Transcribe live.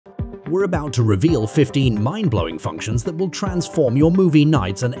we're about to reveal 15 mind-blowing functions that will transform your movie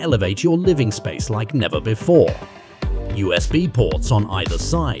nights and elevate your living space like never before. USB ports on either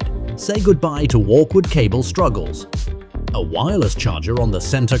side. Say goodbye to awkward cable struggles. A wireless charger on the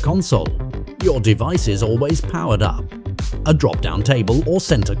center console. Your device is always powered up. A drop-down table or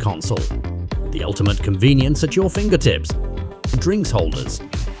center console. The ultimate convenience at your fingertips. Drinks holders.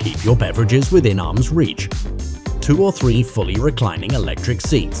 Keep your beverages within arm's reach. 2 or 3 fully reclining electric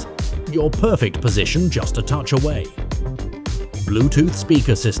seats. Your perfect position just a touch away. Bluetooth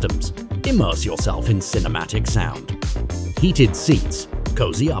speaker systems. Immerse yourself in cinematic sound. Heated seats.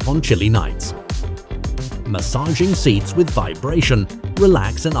 Cozy up on chilly nights. Massaging seats with vibration.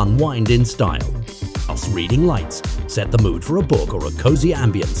 Relax and unwind in style. Plus reading lights. Set the mood for a book or a cozy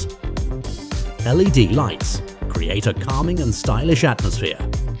ambience. LED lights. Create a calming and stylish atmosphere.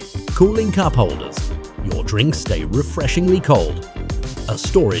 Cooling cup holders. Your drinks stay refreshingly cold. A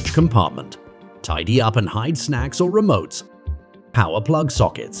storage compartment. Tidy up and hide snacks or remotes. Power plug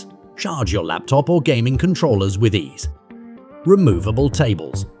sockets. Charge your laptop or gaming controllers with ease. Removable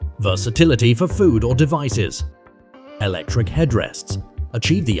tables. Versatility for food or devices. Electric headrests.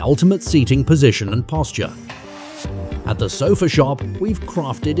 Achieve the ultimate seating position and posture. At the Sofa Shop, we've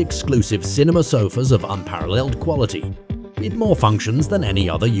crafted exclusive cinema sofas of unparalleled quality. With more functions than any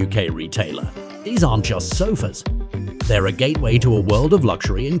other UK retailer. These aren't just sofas. They're a gateway to a world of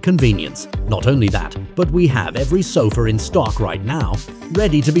luxury and convenience. Not only that, but we have every sofa in stock right now,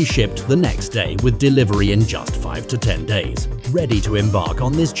 ready to be shipped the next day with delivery in just 5 to 10 days. Ready to embark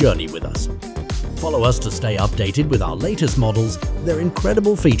on this journey with us. Follow us to stay updated with our latest models, their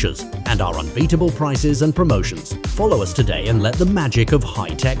incredible features, and our unbeatable prices and promotions. Follow us today and let the magic of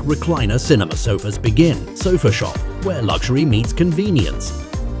high-tech recliner cinema sofas begin. Sofa Shop, where luxury meets convenience.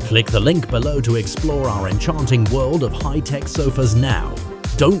 Click the link below to explore our enchanting world of high-tech sofas now.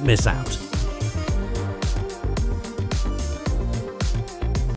 Don't miss out.